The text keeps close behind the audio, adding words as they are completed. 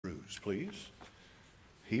Hebrews, please.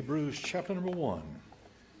 Hebrews chapter number 1.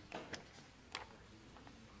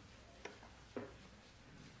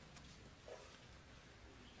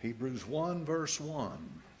 Hebrews 1, verse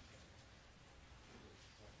 1.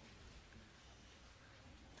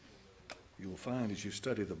 You'll find as you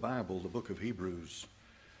study the Bible, the book of Hebrews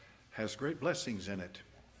has great blessings in it.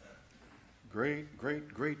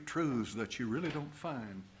 Great truths that you really don't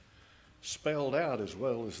find spelled out as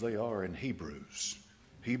well as they are in Hebrews.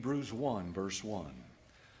 Hebrews 1, verse 1.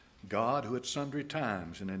 God, who at sundry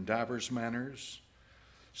times and in divers manners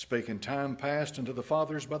spake in time past unto the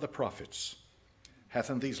fathers by the prophets,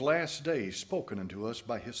 hath in these last days spoken unto us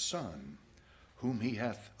by his Son, whom he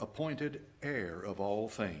hath appointed heir of all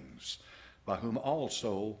things, by whom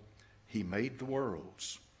also he made the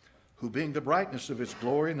worlds, who being the brightness of his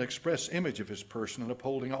glory and the express image of his person, and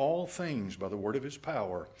upholding all things by the word of his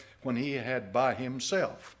power, when he had by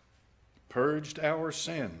himself purged our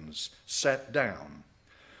sins, sat down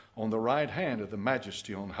on the right hand of the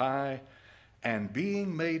majesty on high, and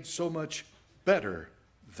being made so much better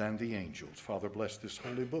than the angels. Father, bless this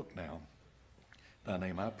holy book now. In thy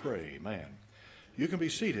name I pray, amen. You can be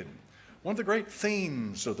seated. One of the great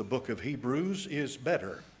themes of the book of Hebrews is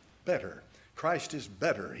better. Christ is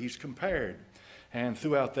better. He's compared. And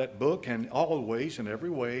throughout that book, and always in every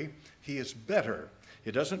way, he is better.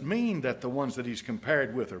 It doesn't mean that the ones that he's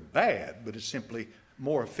compared with are bad, but it's simply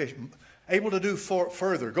more efficient, able to do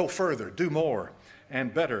further, go further, do more,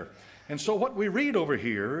 and better. And so what we read over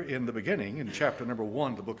here in the beginning, in chapter number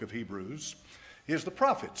 1 of the book of Hebrews, is the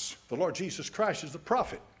prophets. The Lord Jesus Christ is the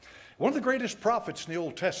prophet. One of the greatest prophets in the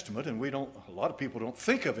Old Testament, and a lot of people don't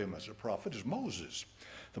think of him as a prophet, is Moses.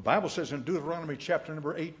 The Bible says in Deuteronomy chapter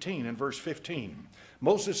number 18 and verse 15,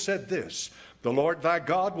 Moses said this, the Lord thy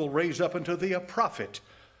God will raise up unto thee a prophet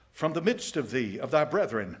from the midst of thee, of thy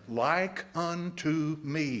brethren, like unto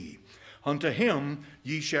me. Unto him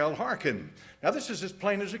ye shall hearken. Now this is as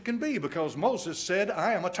plain as it can be, because Moses said,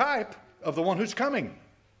 I am a type of the one who's coming.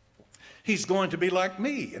 He's going to be like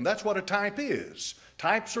me, and that's what a type is.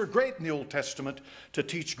 Types are great in the Old Testament to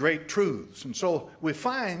teach great truths. And so we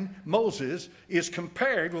find Moses is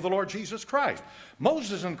compared with the Lord Jesus Christ.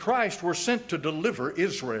 Moses and Christ were sent to deliver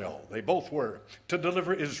Israel. They both were, to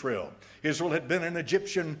deliver Israel. Israel had been in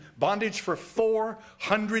Egyptian bondage for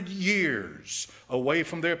 400 years away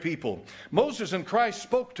from their people. Moses and Christ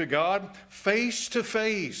spoke to God face to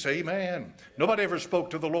face. Amen. Nobody ever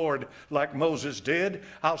spoke to the Lord like Moses did.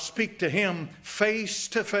 I'll speak to him face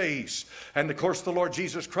to face. And of course the Lord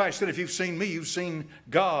Jesus Christ said, if you've seen me, you've seen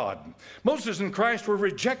God. Moses and Christ were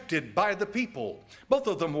rejected by the people. Both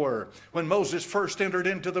of them were. When Moses first entered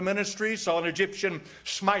into the ministry, saw an Egyptian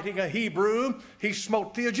smiting a Hebrew, he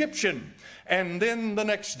smote the Egyptian. And then the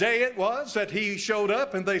next day it was that he showed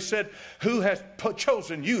up and they said, who has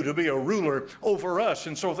chosen you to be a ruler over us?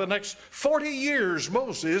 And so the next 40 years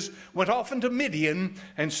Moses went off into Midian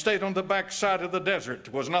and stayed on the backside of the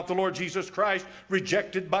desert. Was not the Lord Jesus Christ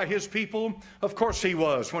rejected by his people? Of course he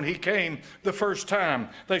was. When he came the first time,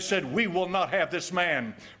 they said, we will not have this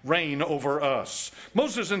man reign over us.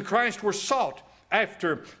 Moses and Christ were sought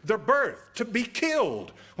after their birth to be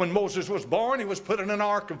killed. When Moses was born, he was put in an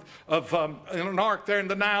ark there in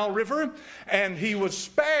the Nile River, and he was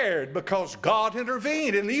spared because God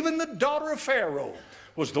intervened. And even the daughter of Pharaoh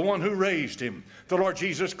was the one who raised him. The Lord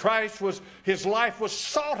Jesus Christ, his life was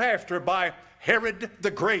sought after by Herod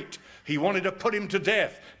the Great. He wanted to put him to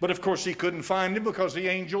death, but of course he couldn't find him because the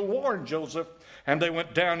angel warned Joseph, and they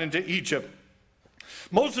went down into Egypt.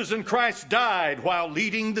 Moses and Christ died while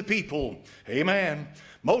leading the people. Amen.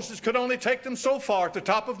 Moses could only take them so far at the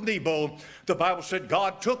top of Nebo. The Bible said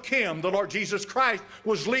God took him. The Lord Jesus Christ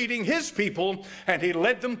was leading his people, and he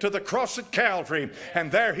led them to the cross at Calvary.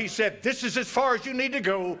 And there he said, this is as far as you need to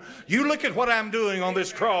go. You look at what I'm doing on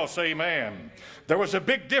this cross. Amen. There was a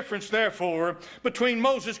big difference, therefore, between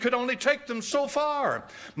Moses could only take them so far.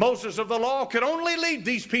 Moses of the law could only lead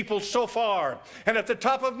these people so far. And at the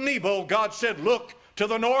top of Nebo, God said, look to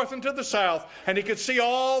the north and to the south, and he could see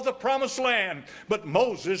all the promised land. But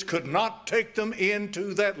Moses could not take them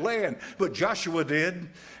into that land. But Joshua did,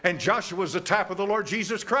 and Joshua was the type of the Lord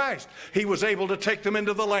Jesus Christ. He was able to take them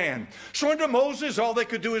into the land. So unto Moses, all they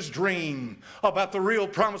could do is dream about the real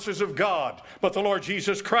promises of God. But the Lord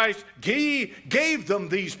Jesus Christ, he gave them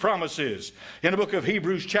these promises. In the book of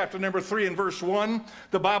Hebrews chapter number 3 and verse 1,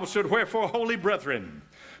 the Bible said, wherefore, holy brethren,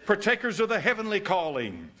 partakers of the heavenly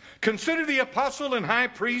calling, consider the apostle and high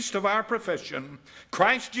priest of our profession,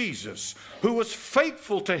 Christ Jesus, who was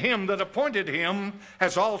faithful to him that appointed him,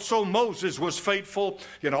 as also Moses was faithful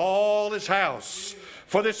in all his house.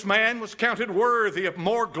 For this man was counted worthy of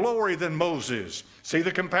more glory than Moses. See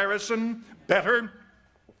the comparison? Better.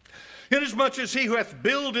 Inasmuch as he who hath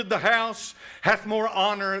builded the house hath more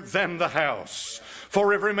honor than the house.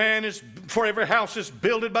 For every house is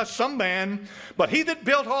builded by some man, but he that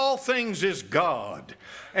built all things is God.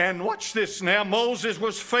 And watch this now. Moses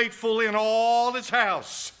was faithful in all his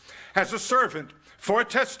house as a servant, for a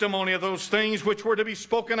testimony of those things which were to be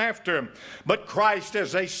spoken after. But Christ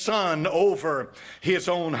as a son over his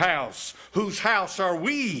own house. Whose house are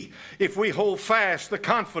we, if we hold fast the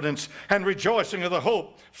confidence and rejoicing of the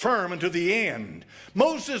hope firm unto the end?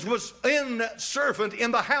 Moses was servant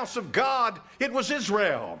in the house of God. It was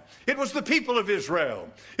Israel. It was the people of Israel.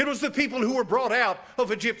 It was the people who were brought out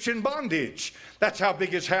of Egyptian bondage. That's how big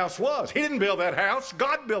his house was. He didn't build that house.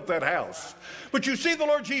 God built that house. But you see, the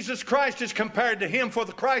Lord Jesus Christ is compared to him, for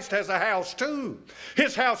the Christ has a house too.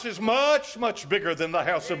 His house is much, much bigger than the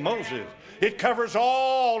house of Moses. It covers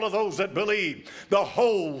all of those that believe, the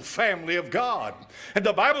whole family of God. And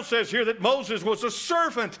the Bible says here that Moses was a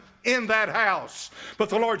servant in that house. But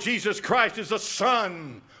the Lord Jesus Christ is a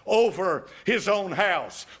son over his own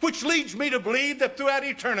house, which leads me to believe that throughout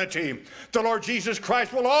eternity, the Lord Jesus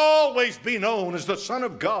Christ will always be known as the Son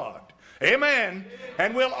of God. Amen.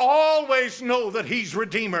 And we'll always know that he's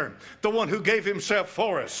Redeemer, the one who gave himself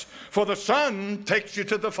for us. For the Son takes you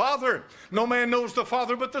to the Father. No man knows the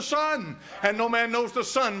Father but the Son, and no man knows the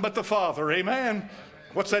Son but the Father. Amen.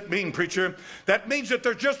 What's that mean, preacher? That means that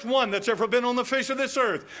there's just one that's ever been on the face of this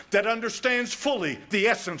earth that understands fully the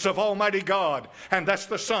essence of Almighty God, and that's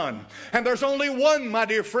the Son. And there's only one, my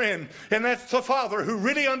dear friend, and that's the Father, who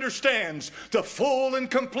really understands the full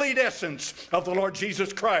and complete essence of the Lord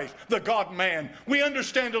Jesus Christ, the God-man. We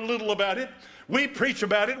understand a little about it. We preach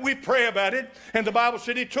about it, we pray about it, and the Bible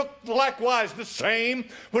said he took likewise the same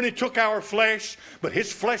when he took our flesh, but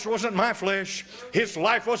his flesh wasn't my flesh. His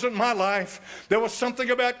life wasn't my life. There was something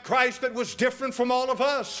about Christ that was different from all of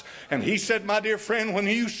us. And he said, my dear friend, when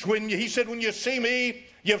you see me,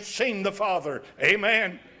 you've seen the Father.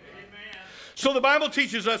 Amen. Amen. So the Bible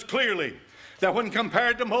teaches us clearly that when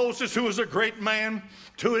compared to Moses, who was a great man,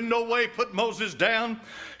 to in no way put Moses down,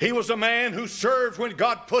 he was a man who served when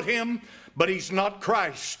God put him, but he's not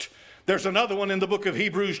Christ. There's another one in the book of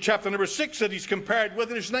Hebrews chapter number 6 that he's compared with,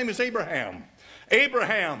 and his name is Abraham.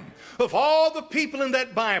 Abraham. Of all the people in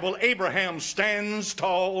that Bible, Abraham stands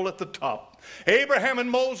tall at the top. Abraham and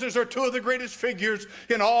Moses are two of the greatest figures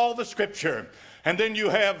in all the Scripture. And then you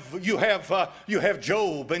have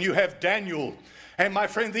Job and you have Daniel. And my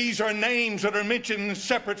friend, these are names that are mentioned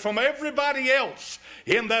separate from everybody else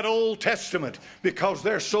in that Old Testament because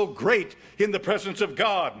they're so great in the presence of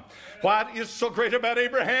God. What is so great about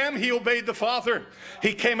Abraham? He obeyed the Father.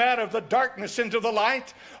 He came out of the darkness into the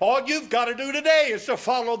light. All you've got to do today is to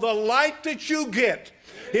follow the light that you get.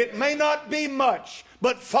 It may not be much,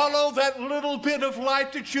 but follow that little bit of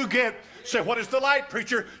light that you get. Say, what is the light,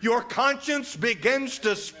 preacher? Your conscience begins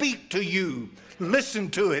to speak to you. Listen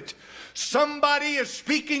to it. Somebody is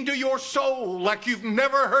speaking to your soul like you've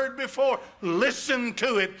never heard before. Listen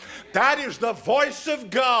to it. That is the voice of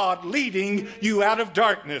God leading you out of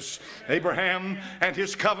darkness. Abraham and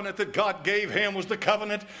his covenant that God gave him was the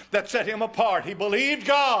covenant that set him apart. He believed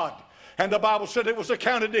God, and the Bible said it was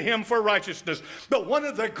accounted to him for righteousness. But one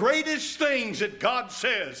of the greatest things that God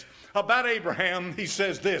says about Abraham, he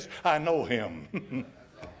says this, I know him.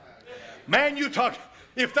 Man, you talk...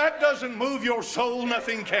 If that doesn't move your soul,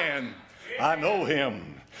 nothing can. I know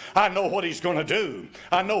him. I know what he's going to do.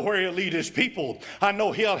 I know where he'll lead his people. I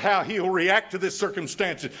know how he'll react to this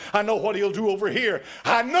circumstances. I know what he'll do over here.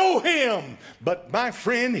 I know him. But my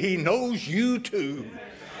friend, he knows you too.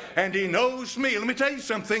 And he knows me. Let me tell you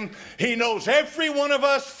something. He knows every one of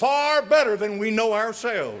us far better than we know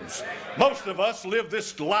ourselves. Most of us live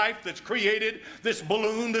this life that's created, this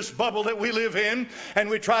balloon, this bubble that we live in, and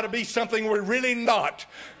we try to be something we're really not.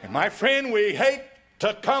 And my friend, we hate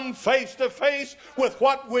to come face to face with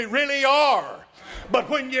what we really are. But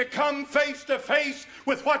when you come face to face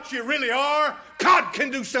with what you really are, God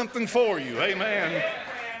can do something for you. Amen.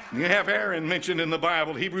 You have Aaron mentioned in the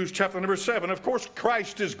Bible, Hebrews chapter number 7. Of course,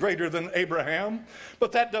 Christ is greater than Abraham,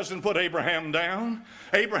 but that doesn't put Abraham down.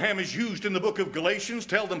 Abraham is used in the book of Galatians.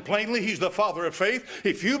 Tell them plainly, he's the father of faith.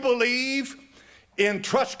 If you believe and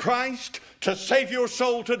trust Christ to save your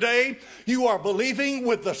soul today, you are believing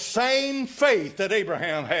with the same faith that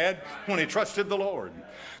Abraham had when he trusted the Lord.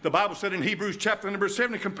 The Bible said in Hebrews chapter number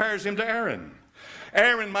 7, it compares him to Aaron.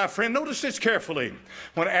 Aaron, my friend, notice this carefully.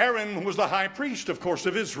 When Aaron was the high priest, of course,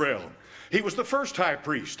 of Israel, he was the first high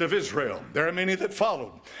priest of Israel. There are many that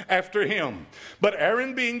followed after him. But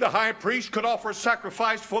Aaron, being the high priest, could offer a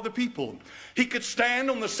sacrifice for the people. He could stand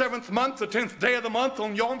on the 7th month, the 10th day of the month,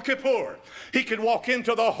 on Yom Kippur. He could walk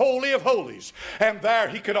into the Holy of Holies, and there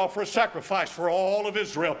he could offer a sacrifice for all of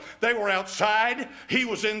Israel. They were outside. He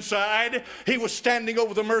was inside. He was standing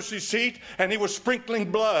over the mercy seat, and he was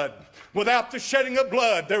sprinkling blood. Without the shedding of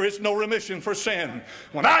blood, there is no remission for sin.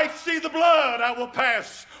 When I see the blood, I will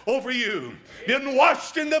pass over you. Been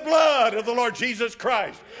washed in the blood of the Lord Jesus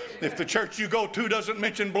Christ. If the church you go to doesn't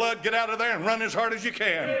mention blood, get out of there and run as hard as you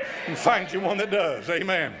can and find you one that does.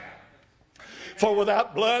 Amen. For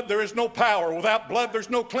without blood, there is no power. Without blood, there's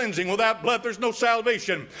no cleansing. Without blood, there's no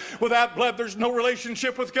salvation. Without blood, there's no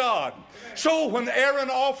relationship with God. So when Aaron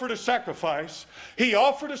offered a sacrifice, he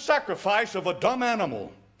offered a sacrifice of a dumb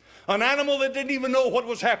animal. An animal that didn't even know what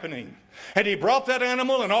was happening. And he brought that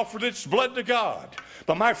animal and offered its blood to God.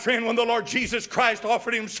 But my friend, when the Lord Jesus Christ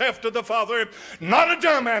offered himself to the Father, not a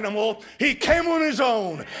dumb animal, he came on his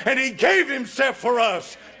own and he gave himself for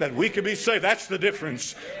us that we could be saved. That's the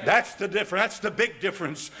difference. That's the difference. That's the big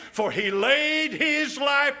difference. For he laid his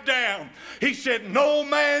life down. He said, no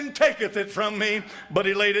man taketh it from me, but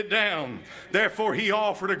he laid it down. Therefore he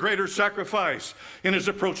offered a greater sacrifice in his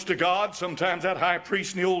approach to God. Sometimes that high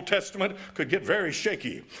priest in the Old Testament could get very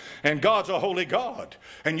shaky. And God's a holy God.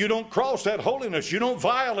 And you don't cross that holiness. You don't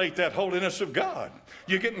violate that holiness of God.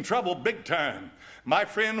 You get in trouble big time. My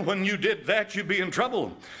friend, when you did that, you'd be in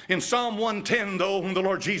trouble. In Psalm 110, though, when the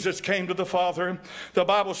Lord Jesus came to the Father, the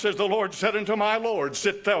Bible says, the Lord said unto my Lord,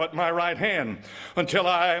 sit thou at my right hand until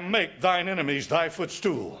I make thine enemies thy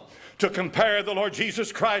footstool. To compare the Lord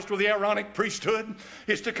Jesus Christ with the Aaronic priesthood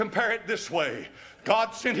is to compare it this way.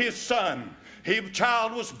 God sent his Son. A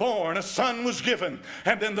child was born, a son was given,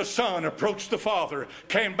 and then the son approached the Father,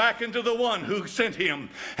 came back into the one who sent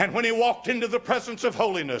him. And when he walked into the presence of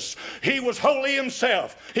holiness, he was holy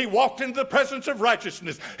himself. He walked into the presence of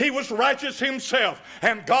righteousness. He was righteous himself.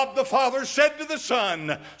 And God the Father said to the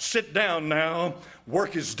Son, sit down now,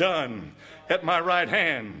 work is done at my right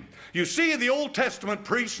hand. You see, the Old Testament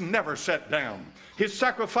priest never sat down. His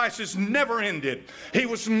sacrifices never ended. He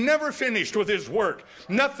was never finished with his work.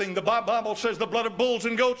 Nothing, the Bible says, the blood of bulls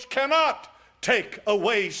and goats cannot take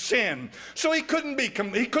away sin. So he couldn't be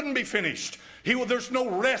finished. There's no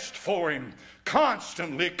rest for him.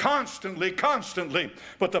 Constantly.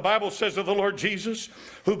 But the Bible says of the Lord Jesus,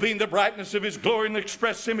 who being the brightness of his glory and the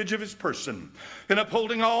express image of his person, and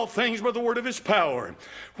upholding all things by the word of his power,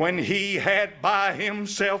 when he had by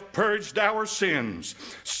himself purged our sins,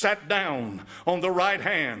 sat down on the right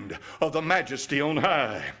hand of the majesty on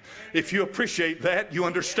high. If you appreciate that, you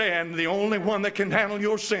understand the only one that can handle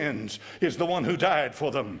your sins is the one who died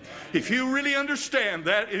for them. If you really understand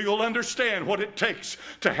that, you'll understand what it takes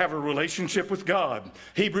to have a relationship with God.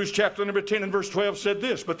 Hebrews chapter number 10 and verse 12 said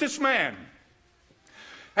this, but this man,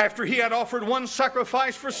 after he had offered one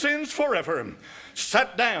sacrifice for sins forever,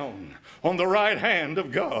 sat down on the right hand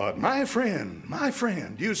of God. My friend,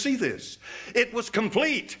 do you see this? It was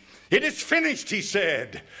complete. It is finished, he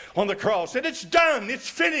said on the cross. And it's done. It's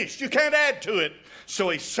finished. You can't add to it. So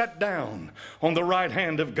he sat down on the right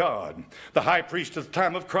hand of God. The high priest at the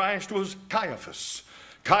time of Christ was Caiaphas.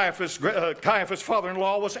 Caiaphas'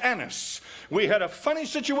 father-in-law was Annas. We had a funny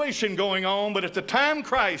situation going on, but at the time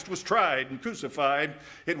Christ was tried and crucified,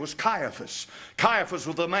 it was Caiaphas. Caiaphas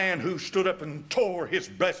was the man who stood up and tore his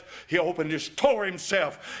breast. He opened his, tore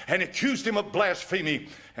himself, and accused him of blasphemy.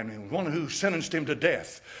 And one who sentenced him to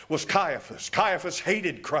death was Caiaphas. Caiaphas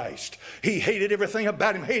hated Christ. He hated everything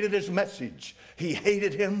about him, hated his message. He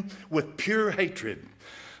hated him with pure hatred.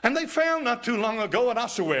 And they found not too long ago an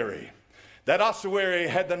ossuary. That ossuary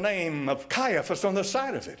had the name of Caiaphas on the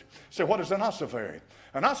side of it. So what is an ossuary?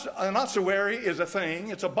 An ossuary is a thing,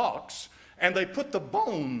 it's a box, and they put the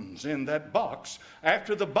bones in that box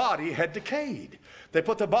after the body had decayed. They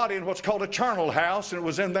put the body in what's called a charnel house, and it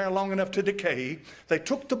was in there long enough to decay. They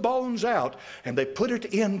took the bones out, and they put it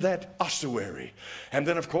in that ossuary. And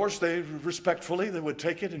then, of course, they would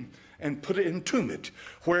take it and put it, entomb it,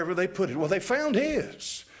 wherever they put it. Well, they found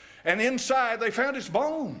his, and inside they found his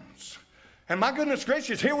bones. And my goodness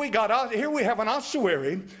gracious, here we have an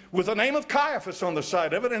ossuary with the name of Caiaphas on the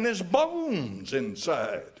side of it and his bones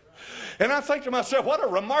inside. And I think to myself, what a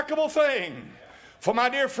remarkable thing. For my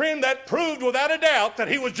dear friend, that proved without a doubt that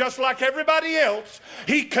he was just like everybody else.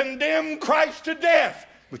 He condemned Christ to death.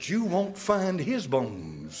 But you won't find his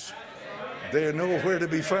bones. They're nowhere to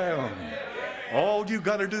be found. All you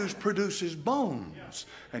got to do is produce his bones. bones.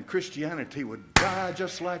 And Christianity would die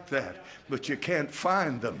just like that. But you can't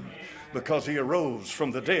find them because he arose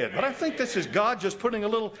from the dead. But I think this is God just putting a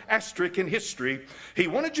little asterisk in history. He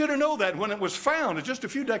wanted you to know that when it was found just a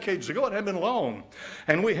few decades ago. It hadn't been long.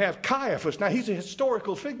 And we have Caiaphas. Now he's a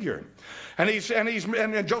historical figure. And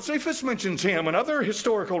Josephus mentions him, and other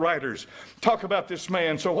historical writers talk about this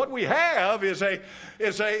man. So what we have is a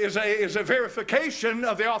verification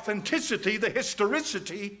of the authenticity, the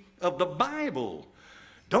historicity of the Bible.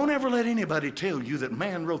 Don't ever let anybody tell you that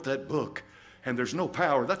man wrote that book and there's no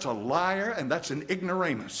power. That's a liar, and that's an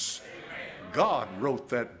ignoramus. God wrote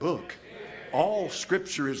that book. All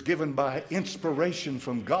Scripture is given by inspiration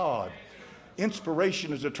from God.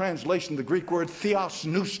 Inspiration is a translation of the Greek word theos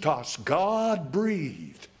neustos. God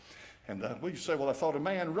breathed. And you say, well, I thought a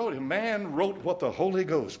man wrote him. Man wrote what the Holy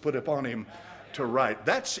Ghost put upon him to write.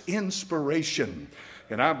 That's inspiration.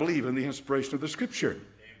 And I believe in the inspiration of the Scripture.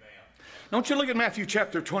 Don't you look at Matthew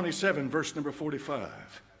chapter 27, verse number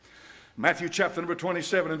 45. Matthew chapter number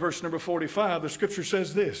 27 and verse number 45, the Scripture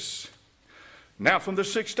says this. Now from the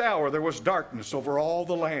 6th hour there was darkness over all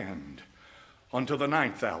the land until the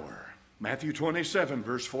 9th hour. Matthew 27,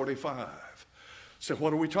 verse 45. So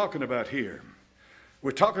what are we talking about here?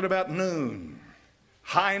 We're talking about noon,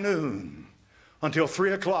 high noon, until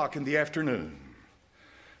 3 o'clock in the afternoon.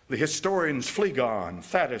 The historians Phlegon,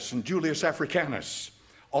 Thaddeus, and Julius Africanus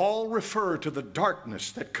all refer to the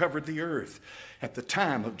darkness that covered the earth at the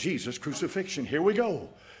time of Jesus' crucifixion. Here we go.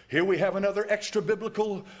 Here we have another extra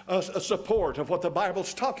biblical support of what the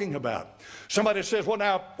Bible's talking about. Somebody says, well,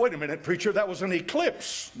 now, wait a minute, preacher, that was an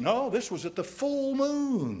eclipse. No, this was at the full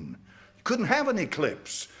moon. You couldn't have an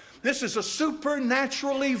eclipse. This is a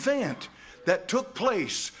supernatural event that took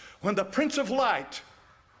place when the Prince of Light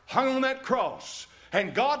hung on that cross.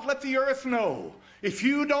 And God let the earth know, if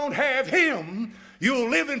you don't have him, you'll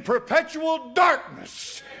live in perpetual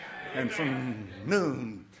darkness. And from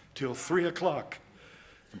noon till 3 o'clock,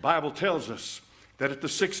 the Bible tells us that at the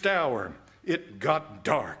 6th hour, it got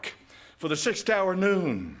dark. For the 6th hour,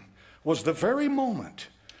 noon, was the very moment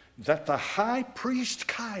that the high priest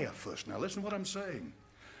Caiaphas, now listen to what I'm saying.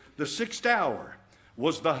 The 6th hour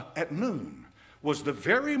at noon, was the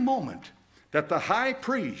very moment that the high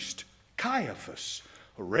priest Caiaphas,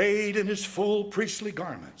 arrayed in his full priestly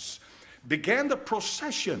garments, began the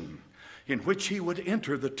procession in which he would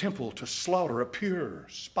enter the temple to slaughter a pure,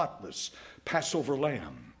 spotless Passover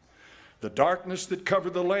lamb. The darkness that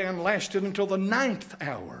covered the land lasted until the 9th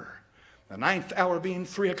hour, the 9th hour being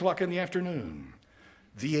 3 o'clock in the afternoon.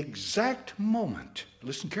 The exact moment,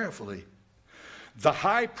 listen carefully, the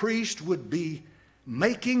high priest would be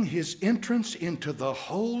making his entrance into the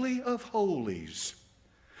Holy of Holies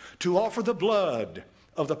to offer the blood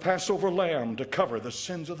of the Passover lamb to cover the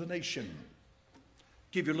sins of the nation.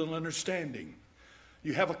 Give you a little understanding.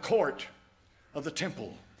 You have a court of the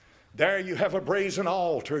temple. There you have a brazen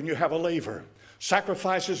altar and you have a laver.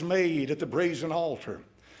 Sacrifices made at the brazen altar.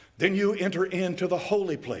 Then you enter into the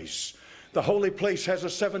holy place. The holy place has a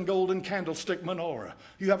 7 golden candlestick menorah.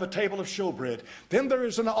 You have a table of showbread. Then there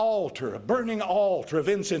is an altar, a burning altar of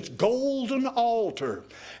incense, golden altar.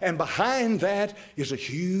 And behind that is a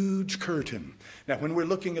huge curtain. Now when we're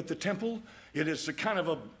looking at the temple, it is kind of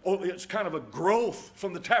a growth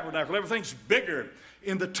from the tabernacle. Everything's bigger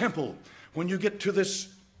in the temple. When you get to this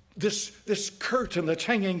curtain that's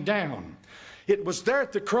hanging down, it was there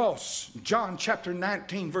at the cross, John chapter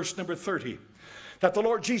 19, verse number 30, that the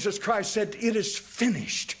Lord Jesus Christ said, it is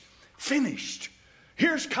finished, finished.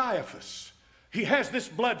 Here's Caiaphas. He has this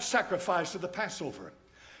blood sacrifice of the Passover.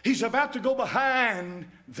 He's about to go behind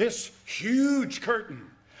this huge curtain.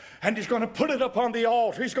 And he's going to put it up on the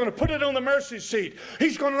altar. He's going to put it on the mercy seat.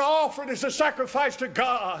 He's going to offer it as a sacrifice to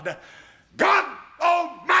God. God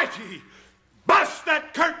Almighty busts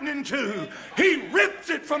that curtain in two. He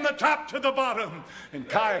rips it from the top to the bottom. And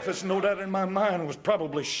Caiaphas, no doubt in my mind, was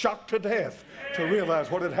probably shocked to death to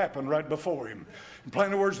realize what had happened right before him. In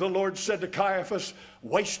plain words, the Lord said to Caiaphas,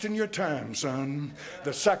 wasting your time, son.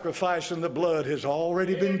 The sacrifice and the blood has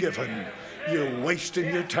already been given. You're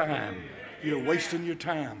wasting your time. You're wasting your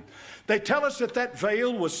time. They tell us that that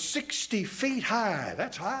veil was 60 feet high.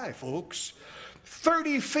 That's high, folks.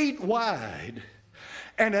 30 feet wide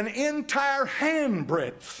and an entire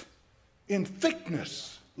handbreadth in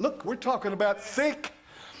thickness. Look, we're talking about thick.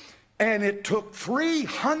 And it took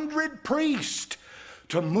 300 priests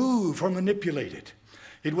to move or manipulate it.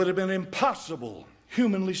 It would have been impossible,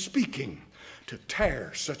 humanly speaking, to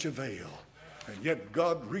tear such a veil. And yet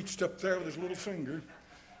God reached up there with his little finger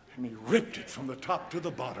and he ripped it from the top to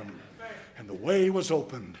the bottom. And the way was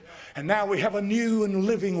opened. And now we have a new and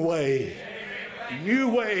living way New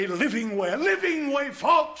way, living way,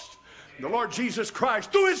 folks. The Lord Jesus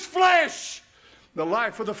Christ, through his flesh. The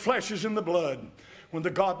life of the flesh is in the blood. When the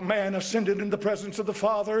God-man ascended in the presence of the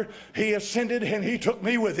Father, he ascended and he took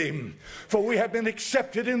me with him. For we have been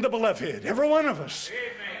accepted in the beloved, every one of us,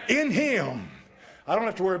 in him. I don't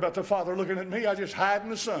have to worry about the Father looking at me. I just hide in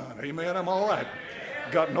the sun. Amen. I'm all right.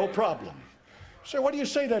 Got no problem. So why do you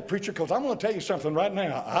say that, preacher? Because I'm going to tell you something right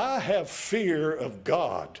now. I have fear of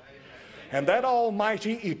God. And that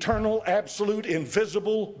almighty, eternal, absolute,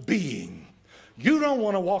 invisible being. You don't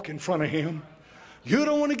want to walk in front of him. You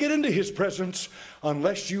don't want to get into his presence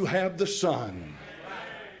unless you have the Son.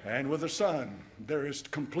 And with the Son, there is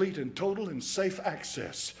complete and total and safe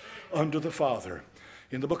access unto the Father.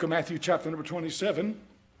 In the book of Matthew, chapter number 27,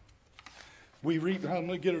 we read, I'm going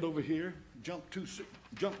to get it over here, jump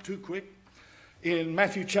too quick. In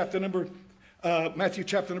Matthew chapter number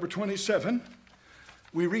 27,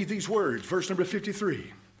 we read these words, verse number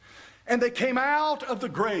 53. And they came out of the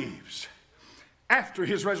graves after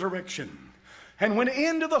his resurrection, and went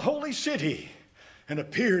into the holy city, and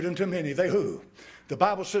appeared unto many. They who? The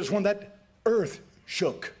Bible says when that earth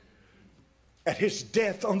shook at his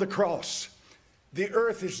death on the cross, the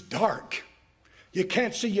earth is dark. You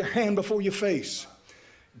can't see your hand before your face.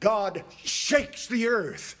 God shakes the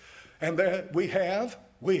earth. And there we have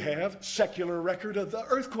secular record of the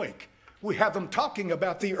earthquake. We have them talking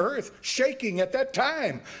about the earth shaking at that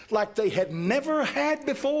time like they had never had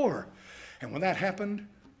before. And when that happened,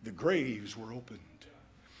 the graves were opened.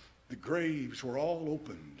 The graves were all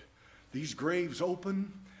opened. These graves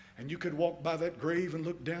opened, and you could walk by that grave and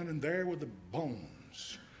look down, and there were the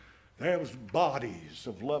bones. There was bodies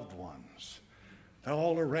of loved ones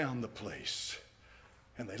all around the place.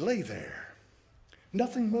 And they lay there.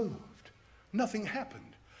 Nothing moved. Nothing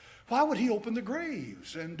happened. Why would he open the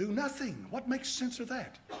graves and do nothing? What makes sense of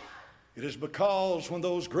that? It is because when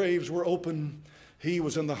those graves were open, he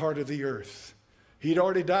was in the heart of the earth. He'd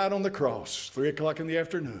already died on the cross, 3 o'clock in the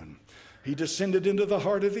afternoon. He descended into the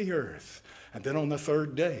heart of the earth. And then on the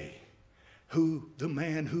third day, the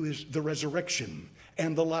man who is the resurrection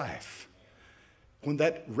and the life, when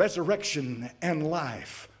that resurrection and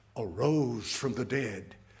life arose from the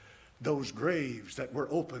dead, those graves that were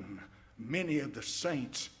open, many of the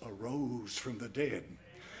saints arose from the dead.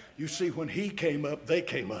 You see, when he came up, they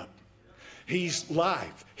came up. He's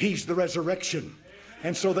life. He's the resurrection.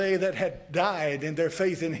 And so they that had died in their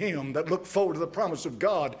faith in him, that looked forward to the promise of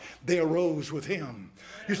God, they arose with him.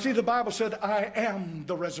 You see, the Bible said, I am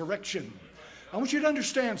the resurrection. I want you to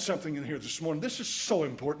understand something in here this morning. This is so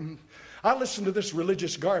important. I listen to this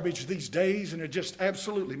religious garbage these days, and it just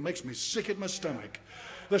absolutely makes me sick at my stomach.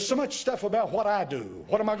 There's so much stuff about what I do.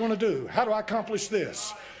 What am I going to do? How do I accomplish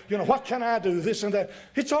this? You know, what can I do? This and that.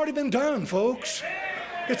 It's already been done, folks.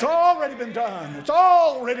 It's already been done.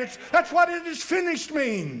 That's what it is finished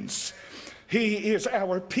means. He is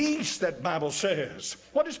our peace, that Bible says.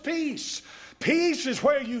 What is peace? Peace is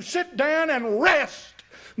where you sit down and rest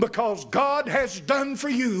because God has done for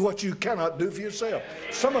you what you cannot do for yourself.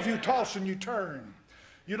 Some of you toss and you turn.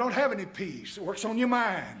 You don't have any peace. It works on your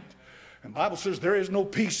mind. And the Bible says there is no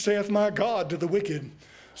peace, saith my God, to the wicked.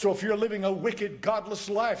 So if you're living a wicked, godless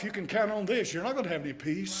life, you can count on this. You're not going to have any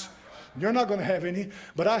peace. You're not going to have any.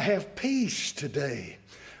 But I have peace today.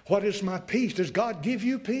 What is my peace? Does God give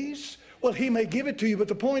you peace? Well, he may give it to you, but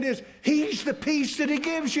the point is, he's the peace that he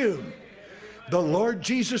gives you. The Lord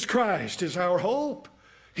Jesus Christ is our hope.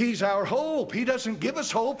 He's our hope. He doesn't give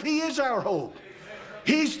us hope. He is our hope.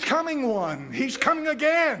 He's coming one. He's coming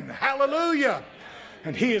again. Hallelujah.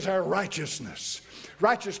 And he is our righteousness.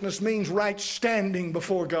 Righteousness means right standing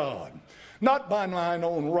before God. Not by mine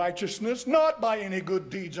own righteousness, not by any good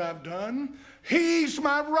deeds I've done. He's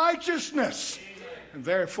my righteousness. And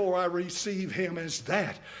therefore I receive him as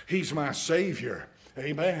that. He's my Savior.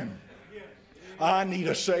 Amen. I need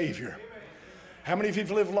a Savior. How many of you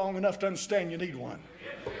have lived long enough to understand you need one?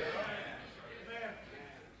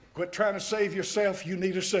 Quit trying to save yourself. You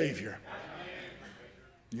need a Savior.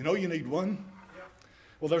 You know you need one.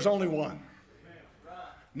 Well, there's only one.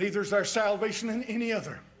 Neither is there salvation in any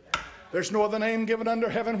other. There's no other name given under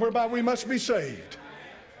heaven whereby we must be saved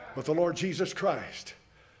but the Lord Jesus Christ.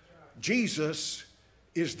 Jesus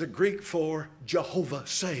is the Greek for Jehovah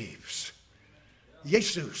saves.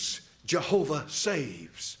 Jesus, Jehovah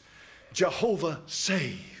saves. Jehovah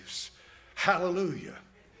saves. Hallelujah.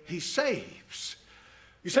 He saves.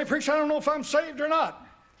 You say, preacher, I don't know if I'm saved or not.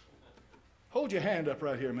 Hold your hand up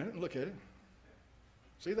right here a minute and look at it.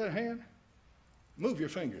 See that hand? Move your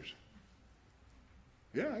fingers.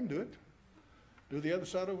 Yeah, I can do it. Do the other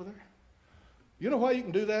side over there. You know why you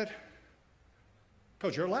can do that?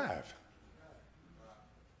 Because you're alive.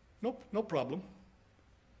 Nope, no problem.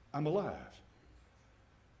 I'm alive.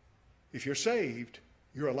 If you're saved,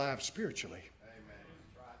 you're alive spiritually.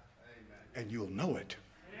 And you'll know it.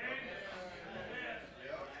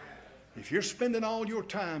 If you're spending all your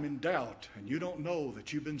time in doubt and you don't know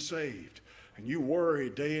that you've been saved and you worry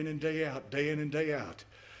day in and day out,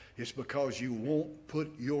 it's because you won't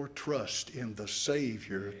put your trust in the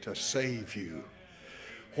Savior to save you.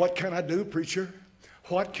 What can I do, preacher?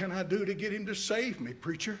 What can I do to get him to save me,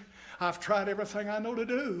 preacher? I've tried everything I know to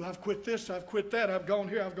do. I've quit this, I've quit that, I've gone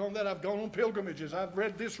here, I've gone that, I've gone on pilgrimages, I've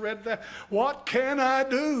read this, read that. What can I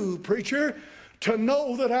do, preacher, to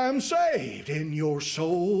know that I'm saved? In your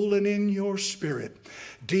soul and in your spirit,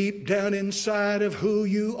 deep down inside of who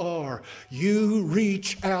you are, you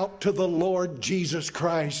reach out to the Lord Jesus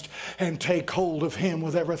Christ and take hold of him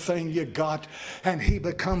with everything you got, and he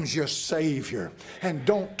becomes your Savior. And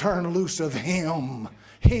don't turn loose of him.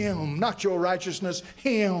 Him, not your righteousness,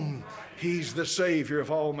 him. He's the Savior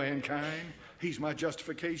of all mankind. He's my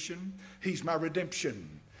justification. He's my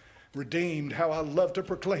redemption. Redeemed, how I love to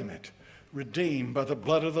proclaim it. Redeemed by the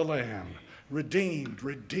blood of the Lamb. Redeemed,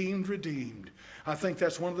 redeemed, redeemed. I think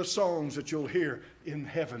that's one of the songs that you'll hear in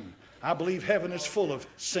heaven. I believe heaven is full of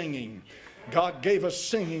singing. God gave us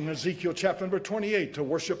singing, Ezekiel chapter number 28, to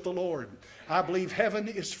worship the Lord. I believe heaven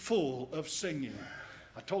is full of singing.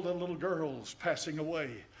 I told a little girl's passing away.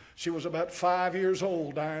 She was about 5 years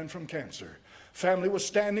old, dying from cancer. Family was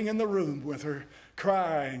standing in the room with her,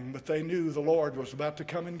 crying, but they knew the Lord was about to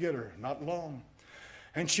come and get her, not long.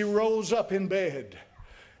 And she rose up in bed,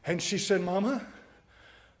 and she said, Mama,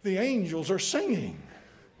 the angels are singing.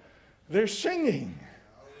 They're singing.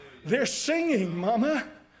 They're singing, Mama.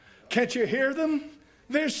 Can't you hear them?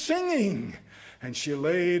 They're singing. And she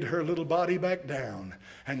laid her little body back down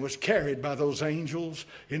and was carried by those angels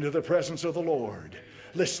into the presence of the Lord,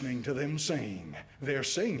 listening to them sing. They're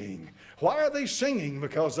singing. Why are they singing?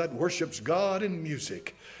 Because that worships God in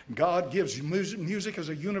music. God gives music as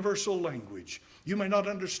a universal language. You may not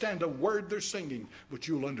understand a word they're singing, but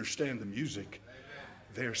you'll understand the music.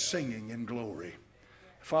 They're singing in glory.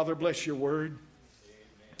 Father, bless your word.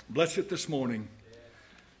 Bless it this morning.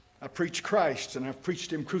 I preach Christ, and I've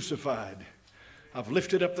preached him crucified. I've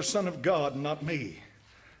lifted up the Son of God, not me.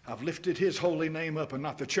 I've lifted his holy name up and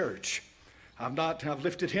not the church. I've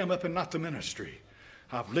lifted him up and not the ministry.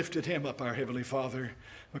 I've lifted him up, our Heavenly Father,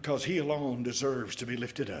 because he alone deserves to be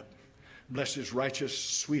lifted up. Bless his righteous,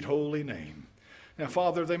 sweet, holy name. Now,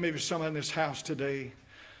 Father, there may be some in this house today.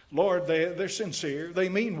 Lord, they're sincere. They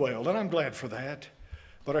mean well, and I'm glad for that.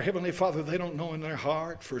 But our Heavenly Father, they don't know in their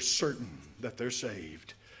heart for certain that they're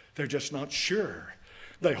saved. They're just not sure.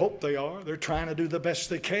 They hope they are. They're trying to do the best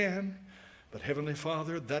they can. But Heavenly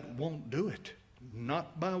Father, that won't do it.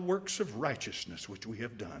 Not by works of righteousness which we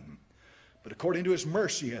have done, but according to his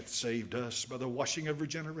mercy hath saved us by the washing of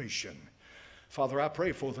regeneration. Father, I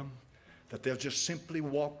pray for them that they'll just simply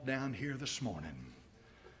walk down here this morning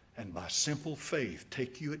and by simple faith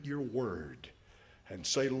take you at your word and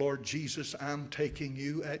say, Lord Jesus, I'm taking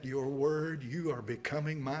you at your word. You are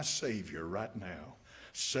becoming my Savior right now.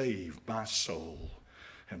 Save my soul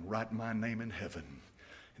and write my name in heaven.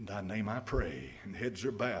 In thy name I pray. And heads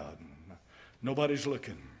are bowed. Nobody's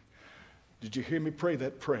looking. Did you hear me pray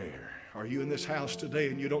that prayer? Are you in this house today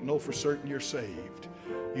and you don't know for certain you're saved?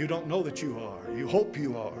 You don't know that you are. You hope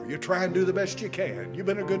you are. You're trying to do the best you can. You've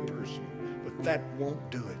been a good person, but that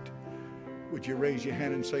won't do it. Would you raise your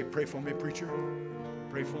hand and say, pray for me, preacher?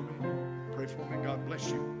 Pray for me. Pray for me. God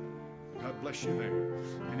bless you. God bless you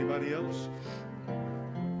there. Anybody else?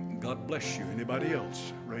 God bless you. Anybody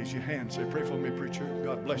else? Raise your hand. Say, pray for me, preacher.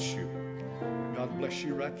 God bless you. God bless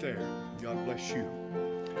you right there. God bless you.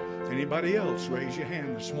 Anybody else? Raise your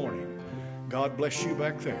hand this morning. God bless you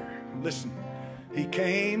back there. Listen, he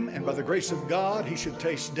came, and by the grace of God, he should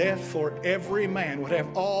taste death for every man, would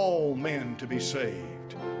have all men to be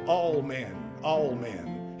saved. All men, all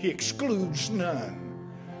men. He excludes none.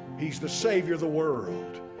 He's the Savior of the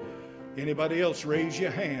world. Anybody else? Raise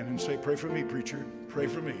your hand and say, pray for me, preacher. Pray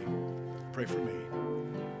for me. Pray for me.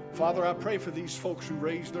 Father, I pray for these folks who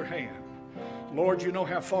raised their hand. Lord, you know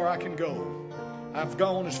how far I can go. I've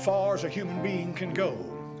gone as far as a human being can go.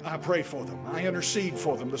 I pray for them. I intercede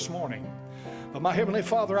for them this morning. But my Heavenly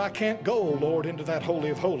Father, I can't go, Lord, into that Holy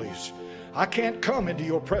of Holies. I can't come into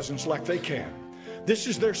your presence like they can. This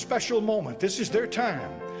is their special moment. This is their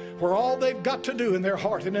time where all they've got to do in their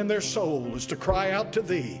heart and in their soul is to cry out to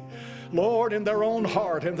thee. Lord, in their own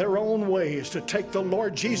heart and their own way is to take the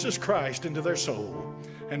Lord Jesus Christ into their soul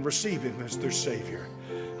and receive him as their Savior.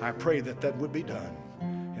 I pray that that would be done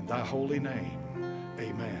in thy holy name.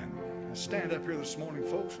 Amen. Now stand up here this morning,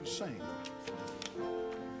 folks, and sing.